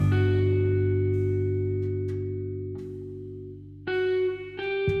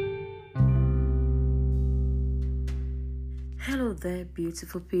there,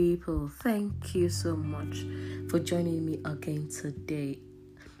 beautiful people. Thank you so much for joining me again today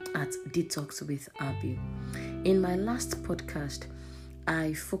at Detox with Abby. In my last podcast,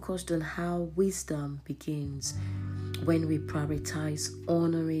 I focused on how wisdom begins when we prioritize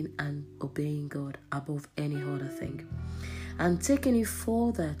honoring and obeying God above any other thing. And taking it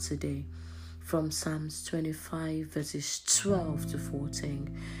further today from Psalms 25 verses 12 to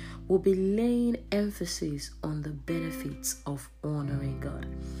 14, we'll be laying emphasis on the benefits of honoring God.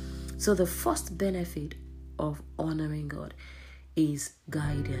 So the first benefit of honoring God is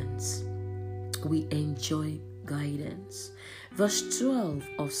guidance. We enjoy guidance. Verse 12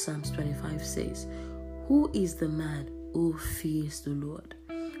 of Psalms 25 says, "Who is the man who fears the Lord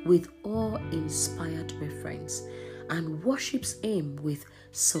with awe-inspired reverence and worships him with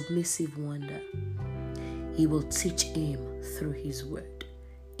submissive wonder? He will teach him through his word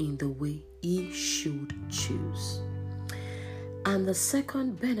in the way he should choose." And the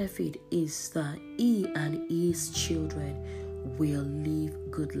second benefit is that he and his children will live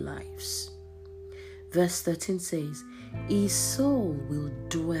good lives. Verse 13 says, "His soul will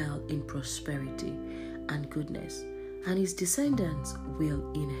dwell in prosperity and goodness, and his descendants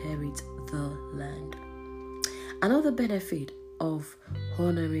will inherit the land." Another benefit of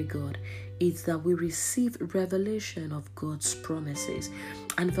honoring God is that we receive revelation of God's promises.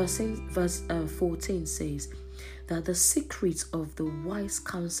 And verse 14 says that the secret of the wise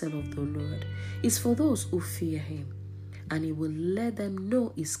counsel of the Lord is for those who fear him, and he will let them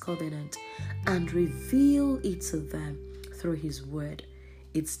know his covenant and reveal it to them through his word,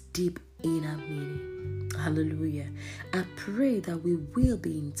 its deep inner meaning. Hallelujah. I pray that we will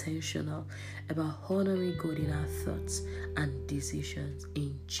be intentional about honoring God in our thoughts and decisions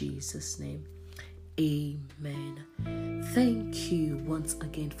in Jesus' name. Amen. Thank you once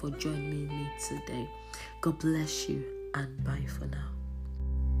again for joining me today. God bless you and bye for now.